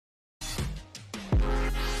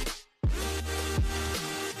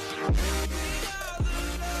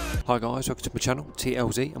Hi guys, welcome to my channel,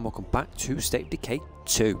 TLZ, and welcome back to State of Decay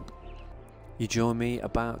 2. You join me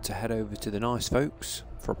about to head over to the nice folks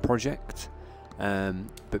for a project,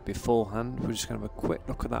 but beforehand we're just going to have a quick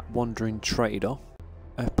look at that wandering trader.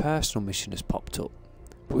 A personal mission has popped up,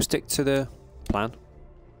 but we'll stick to the plan.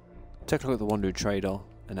 Take a look at the wandering trader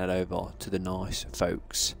and head over to the nice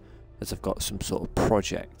folks, as I've got some sort of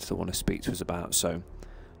project they want to speak to us about, so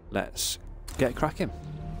let's get cracking.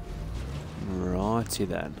 Righty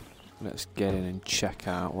then. Let's get in and check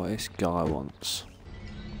out what this guy wants.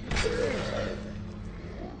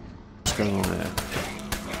 What's going on there?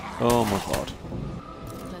 Oh my god.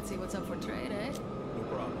 Let's see what's up for trade, eh? No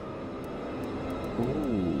problem.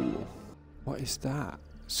 Ooh. What is that?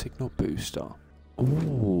 Signal booster.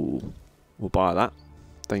 Ooh. We'll buy that.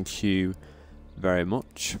 Thank you very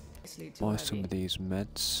much. Buy some of these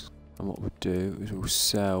meds. And what we'll do is we'll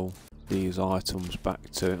sell these items back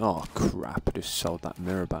to... Oh crap, I just sold that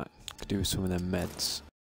mirror back. Could do with some of them meds.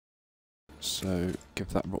 So give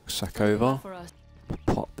that rucksack over.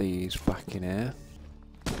 Pop these back in here.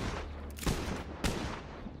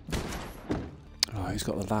 Oh, he's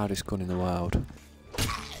got the loudest gun in the world.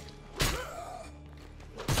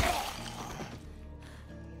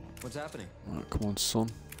 What's happening? Right, come on, son.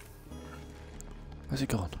 Where's he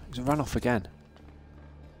gone? He's ran off again.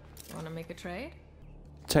 You wanna make a trade?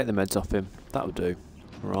 Take the meds off him. That'll do.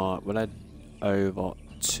 Right, we'll head over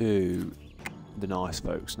to the nice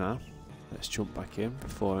folks now. Let's jump back in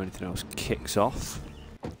before anything else kicks off.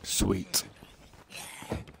 Sweet.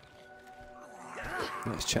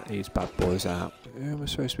 Let's check these bad boys out. Who am I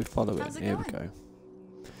supposed to be following? Here we go.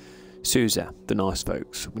 Souza, the nice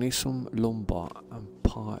folks. We need some lumber and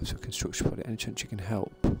pipes for construction project. Any chance you can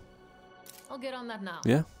help? I'll get on that now.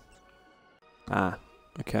 Yeah? Ah,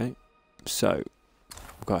 okay. So,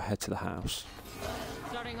 we've got to head to the house.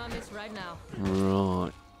 Starting on this right now.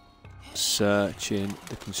 Right. Searching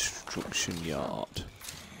the construction yard.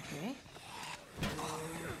 Okay.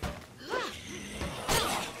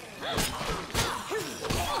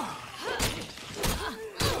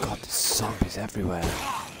 God, there's zombies everywhere.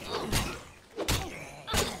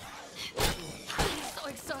 So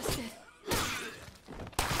exhausted.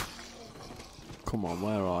 Come on,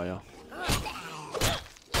 where are you? I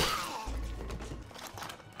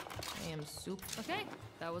am soup. Okay,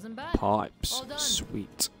 that wasn't bad. Pipes. All done.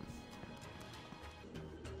 Sweet.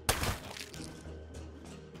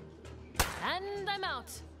 And I'm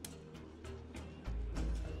out.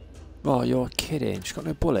 Oh, you're kidding. She's got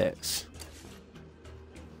no bullets.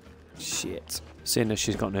 Shit. Seeing as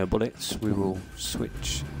she's got no bullets, we will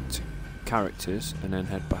switch to characters and then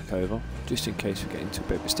head back over, just in case we get into a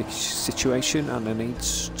bit of a sticky situation and I need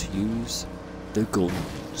to use the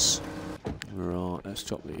guns. Right, let's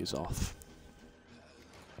drop these off.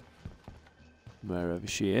 Wherever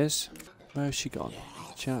she is. Where has she gone?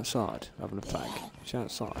 Is she outside? Having a fag. Is she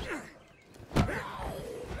outside?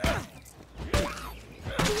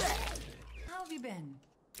 How have you been?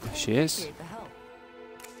 There she is. Appreciate the help.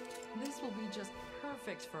 This will be just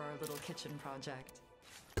perfect for our little kitchen project.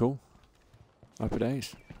 Cool. Happy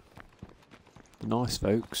days. The nice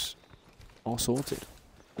folks are sorted.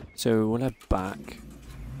 So we'll head back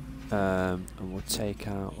and we'll take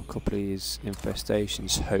out a couple of these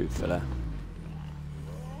infestations, hopefully,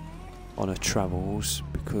 on our travels,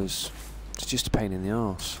 because it's just a pain in the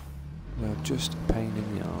arse. They're just a pain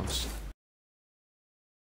in the arse.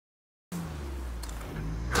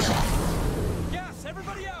 Yes,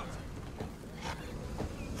 everybody out!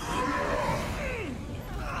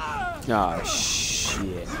 Ah,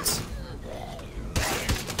 shit.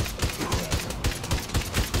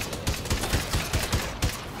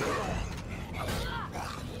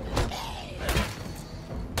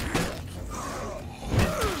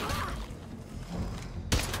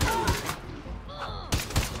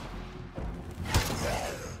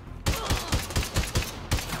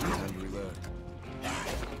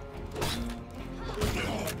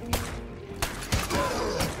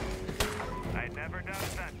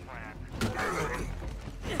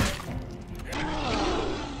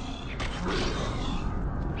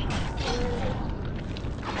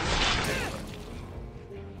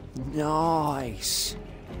 Nice.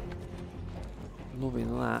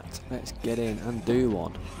 Loving that. Let's get in and do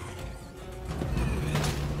one.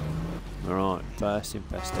 Alright, first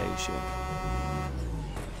infestation.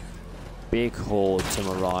 Big horde to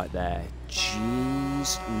my right there.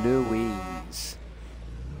 Jeez Louise.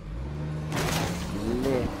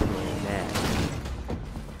 Flipping heck.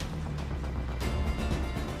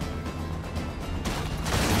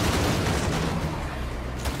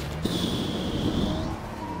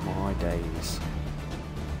 My days.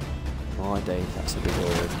 My days, that's a big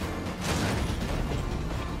horde.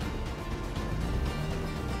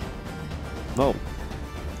 Well,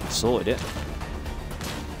 sorted it.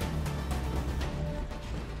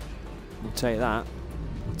 We'll take that.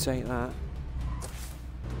 We'll take that.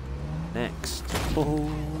 Next.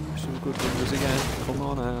 Oh, some good numbers again. Come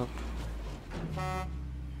on out.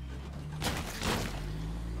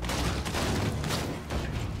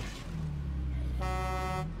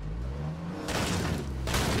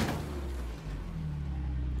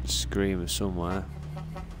 Screamer somewhere.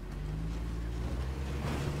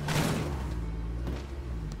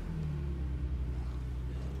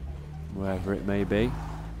 Wherever it may be.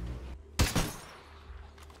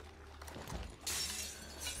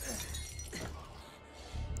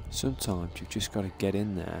 Sometimes you've just got to get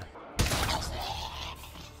in there.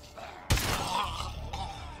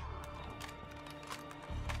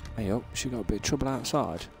 Hey up, she got a bit of trouble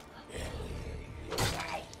outside.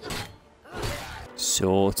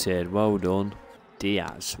 Sorted, well done.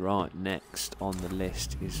 Diaz, right, next on the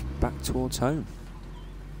list is back towards home,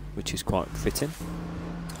 which is quite fitting.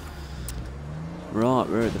 Right,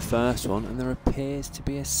 we're at the first one, and there appears to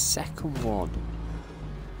be a second one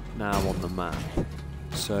now on the map.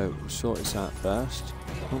 So we'll sort this out first.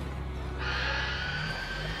 Oh.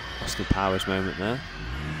 Austin Powers moment there.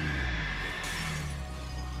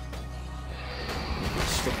 Get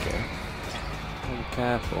stuck here. Be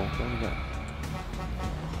careful, don't want to get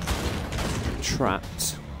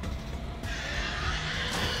trapped.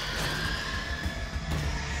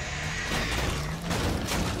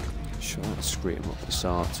 Sure, let's scream up for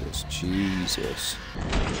starters. Jesus.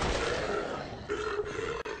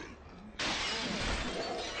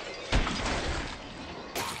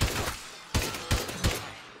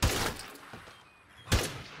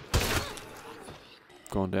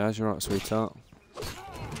 Go on, Daz, you're right, sweetheart.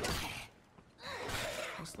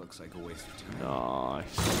 This looks like a waste of time.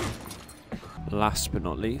 Nice. Last but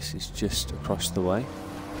not least, is just across the way.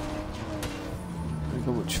 Haven't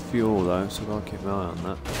got much fuel though, so I've got to keep my eye on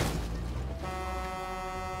that.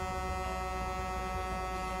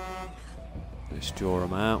 Let's draw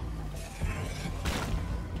them out.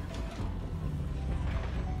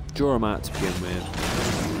 Draw them out to begin with.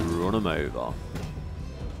 Run them over.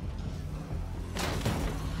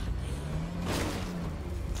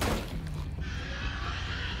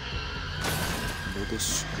 Another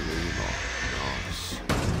screamer. Nice.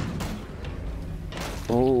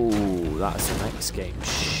 Oh, that's some X game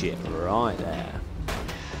shit right there.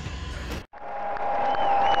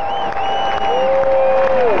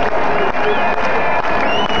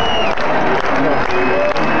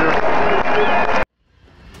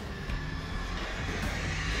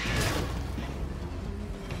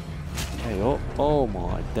 Hey up. Oh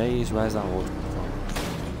my days, where's that one from?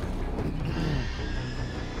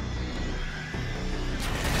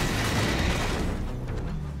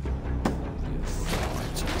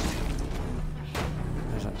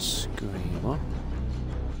 There's that screamer.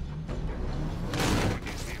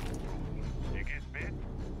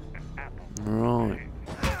 Right.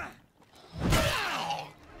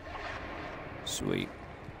 Sweet.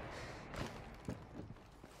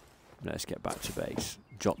 Let's get back to base.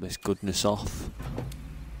 Drop this goodness off.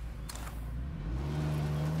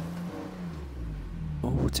 Oh,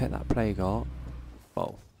 we'll take that plague art.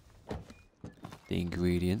 Oh. The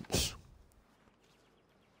ingredients.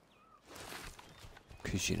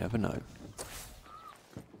 Because you never know.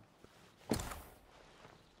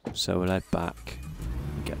 So we'll head back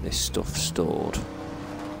and get this stuff stored.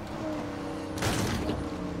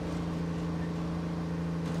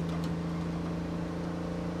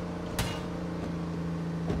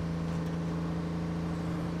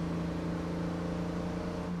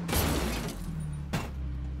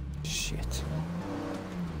 Shit.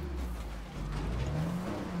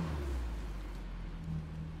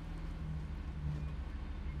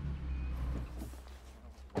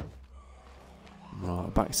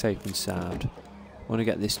 Right, back safe and sound. I want to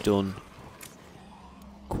get this done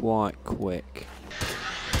quite quick.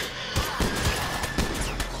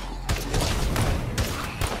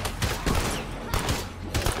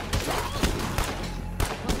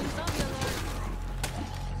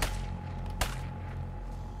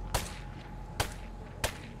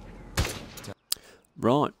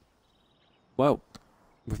 Right, well,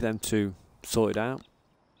 with them two sorted out,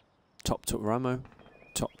 topped up with ammo,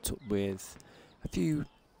 topped up with a few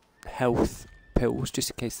health pills just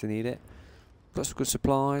in case they need it, got some good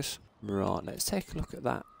supplies. Right, let's take a look at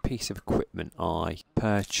that piece of equipment I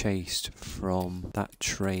purchased from that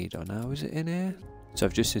trader. Now, is it in here? So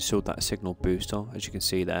I've just installed that signal booster, as you can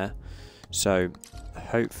see there. So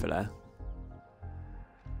hopefully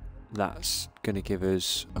that's going to give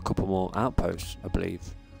us a couple more outposts, I believe.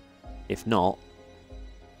 If not,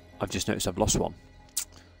 I've just noticed I've lost one.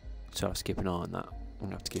 So let's keep an eye on that. I'm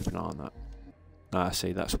going to have to keep an eye on that. Ah, I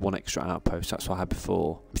see, that's one extra outpost. That's what I had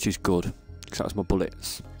before, which is good, because that was my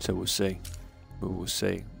bullets. So we'll see. We will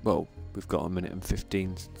see. Well, we've got a minute and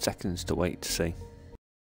 15 seconds to wait to see.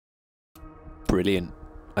 Brilliant.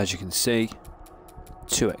 As you can see,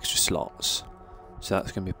 2 extra slots. So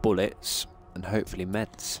that's going to be bullets and hopefully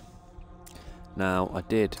meds. Now, I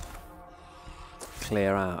did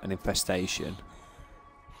clear out an infestation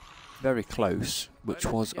very close, which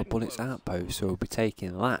was a bullets outpost, so we'll be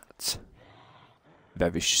taking that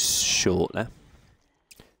very shortly.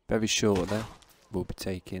 Very shortly, we'll be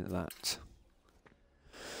taking that.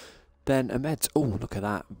 Then a meds. Oh, look at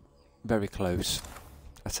that. Very close.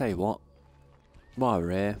 I tell you what, while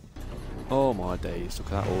we're here, oh my days,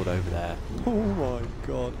 look at that horde over there. Oh my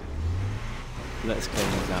god. Let's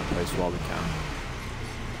claim these outposts while we can.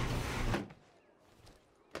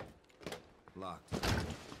 Locked.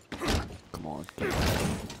 Come on, get it.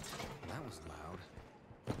 That was loud.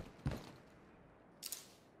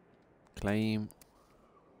 Claim.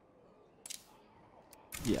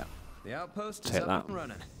 Yeah. The outpost is Take up that. and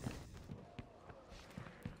running.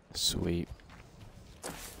 Sweet.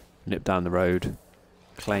 Nip down the road.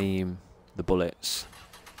 Claim the bullets.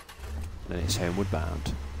 Then it's homeward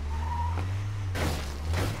bound.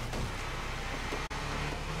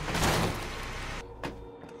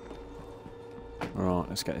 Alright,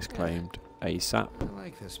 let's get this claimed ASAP. I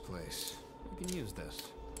like this place. We can use this.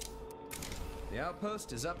 The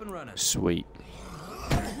outpost is up and running. Sweet.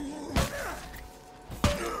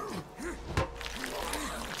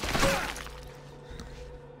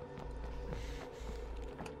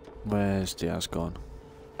 Where's Diaz gone?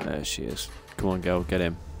 There she is. Come on, girl, get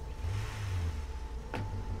him. I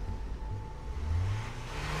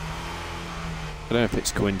don't know if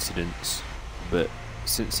it's coincidence, but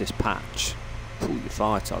since this patch, pull your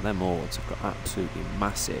fight out, them hordes have got absolutely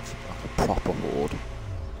massive, like a proper horde,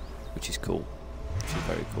 which is cool. Which is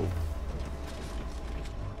very cool.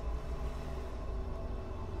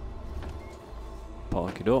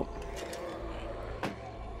 Park it up.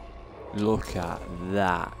 Look at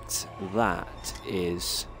that. That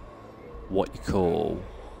is what you call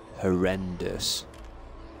horrendous.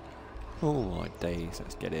 Oh my days,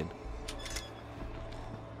 let's get in.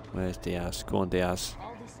 Where's Diaz? Go on, Diaz.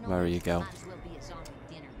 Where you go?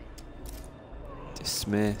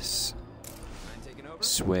 Dismiss.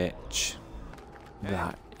 Switch.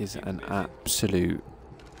 That is an absolute...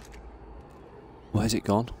 Where's it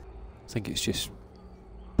gone? I think it's just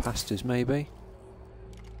past us, maybe.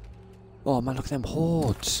 Oh man, look at them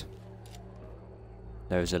hordes.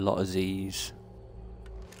 There's a lot of Z's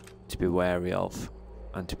to be wary of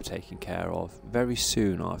and to be taken care of. Very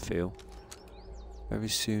soon, I feel. Very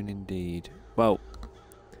soon indeed. Well,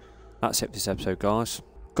 that's it for this episode, guys.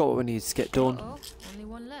 Got what we needed to get done. Only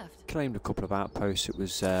one left. Claimed a couple of outposts. It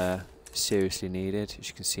was seriously needed, as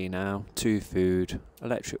you can see now. 2 food,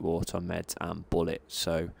 electric water, meds, and bullets.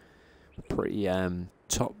 So, pretty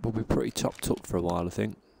top. We'll be pretty topped up for a while, I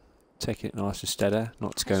think. Taking it nice and steady,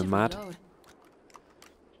 not to go mad.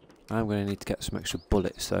 I'm going to need to get some extra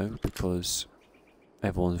bullets though, because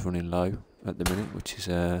everyone's running low at the minute, which is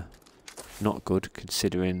not good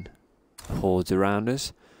considering the hordes around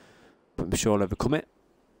us. But I'm sure I'll overcome it.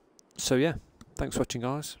 So yeah, thanks for watching,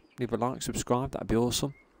 guys. Leave a like, subscribe, that'd be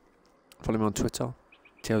awesome. Follow me on Twitter,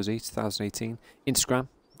 TLZ2018, Instagram,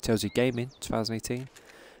 TLZ Gaming 2018. And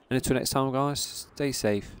until next time, guys, stay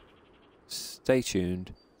safe, stay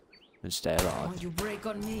tuned, and stay alive. Won't you break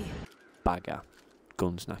on me? Bagger.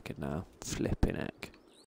 Gun's knackered now. Flipping heck.